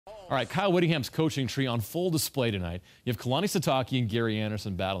All right, Kyle Whittingham's coaching tree on full display tonight. You have Kalani Sitake and Gary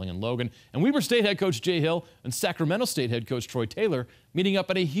Anderson battling in Logan, and Weber State head coach Jay Hill and Sacramento State head coach Troy Taylor meeting up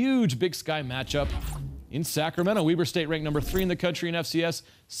at a huge Big Sky matchup in Sacramento. Weber State ranked number 3 in the country in FCS,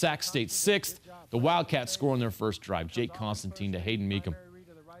 Sac State 6th. The Wildcats score on their first drive. Jake Constantine to Hayden Meekum.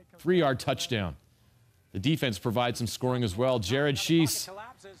 3-yard touchdown. The defense provides some scoring as well. Jared Sheese,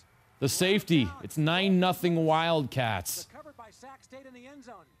 the safety. It's 9-0 Wildcats.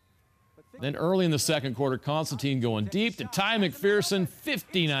 Then early in the second quarter, Constantine going deep to Ty McPherson,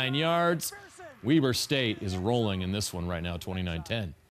 59 yards. Weber State is rolling in this one right now, 29-10.